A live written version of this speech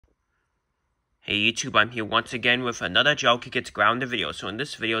Hey YouTube, I'm here once again with another Angelica Gets Grounded video. So in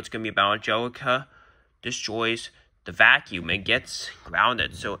this video, it's going to be about Angelica destroys the vacuum and gets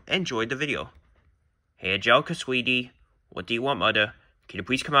grounded. So enjoy the video. Hey Angelica, sweetie. What do you want, mother? Can you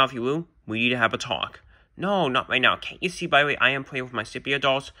please come out of your room? We need to have a talk. No, not right now. Can't you see, by the way, I am playing with my sepia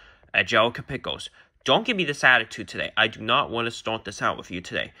dolls? Angelica Pickles. Don't give me this attitude today. I do not want to start this out with you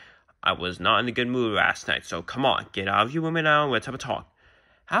today. I was not in a good mood last night, so come on. Get out of your room now and let's have a talk.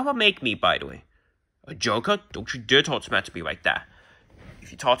 How about make me, by the way? Angelica, don't you dare talk to me like that.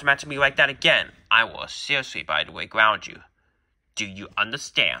 If you talk to me like that again, I will seriously, by the way, ground you. Do you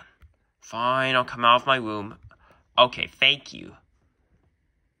understand? Fine, I'll come out of my room. Okay, thank you.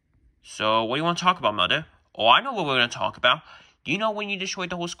 So, what do you want to talk about, Mother? Oh, I know what we're going to talk about. Do you know when you destroyed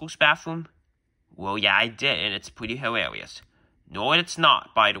the whole school's bathroom? Well, yeah, I did, and it's pretty hilarious. No, it's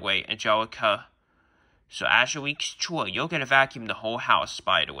not, by the way, Angelica. So, as your week's chore, you're going to vacuum the whole house,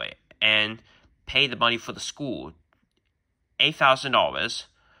 by the way, and pay the money for the school, $8,000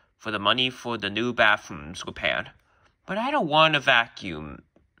 for the money for the new bathrooms repaired. But I don't want to vacuum,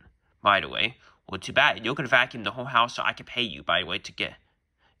 by the way. Well, too bad. You're going to vacuum the whole house so I can pay you, by the way, to get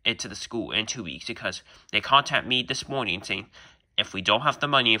it to the school in 2 weeks. Because they contacted me this morning saying, if we don't have the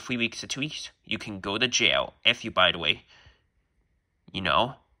money in 3 weeks to 2 weeks, you can go to jail if you, by the way,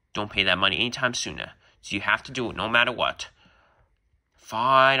 don't pay that money anytime sooner. So you have to do it no matter what.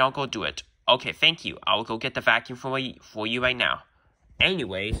 Fine, I'll go do it. Okay, thank you. I will go get the vacuum for you right now.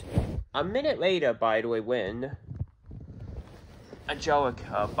 Anyways, a minute later, by the way, when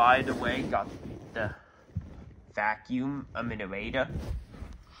Angelica, by the way, got the vacuum a minute later.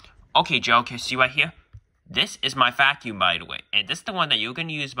 Okay, Angelica, see right here? This is my vacuum, by the way. And this is the one that you're going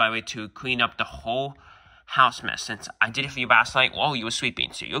to use, by the way, to clean up the whole house mess. Since I did it for you last night while you were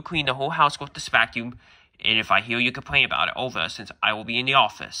sleeping. So you'll clean the whole house with this vacuum. And if I hear you complain about it, over, since I will be in the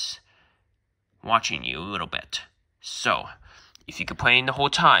office watching you a little bit. So, if you complain the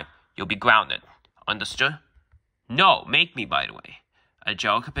whole time, you'll be grounded. Understood? No, make me, by the way.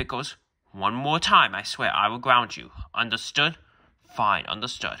 Angelica Pickles, one more time, I swear, I will ground you. Understood? Fine,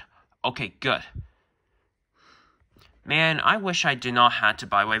 understood. Okay, good. Man, I wish I did not have to,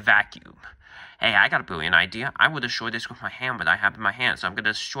 by the way, vacuum. Hey, I got a brilliant idea. I will destroy this with my hand, but I have in my hand, so I'm going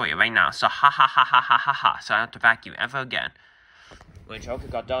to destroy it right now. So, ha ha ha ha ha ha ha. So I don't have to vacuum ever again. When Angelica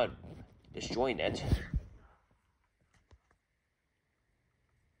got done destroying it.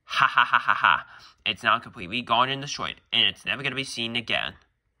 Ha ha ha ha ha. It's now completely gone and destroyed, and it's never going to be seen again.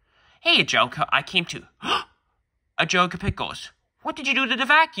 Hey, Angelica, I came to. Angelica Pickles, what did you do to the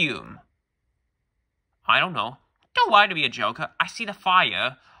vacuum? I don't know. Don't lie to me, Angelica. I see the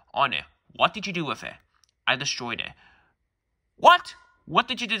fire on it. What did you do with it? I destroyed it. What? What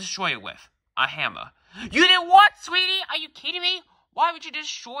did you destroy it with? A hammer. You did what, sweetie? Are you kidding me? Why would you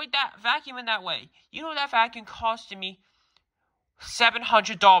destroy that vacuum in that way? You know that vacuum costed me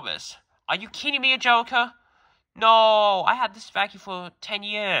 $700. Are you kidding me, Angelica? No, I had this vacuum for 10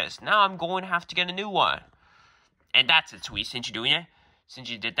 years. Now I'm going to have to get a new one. And that's it, sweetie. Since you're doing it, since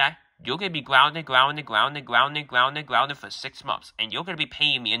you did that, you're going to be grounded for 6 months. And you're going to be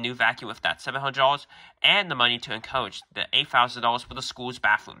paying me a new vacuum with that $700 and the money to encourage the $8,000 for the school's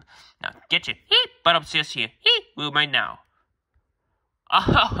bathroom. Now, get your butt upstairs here. Room right now.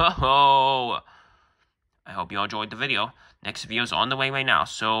 Oh, I hope you all enjoyed the video. Next video is on the way right now,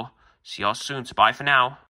 so see y'all soon. So bye for now.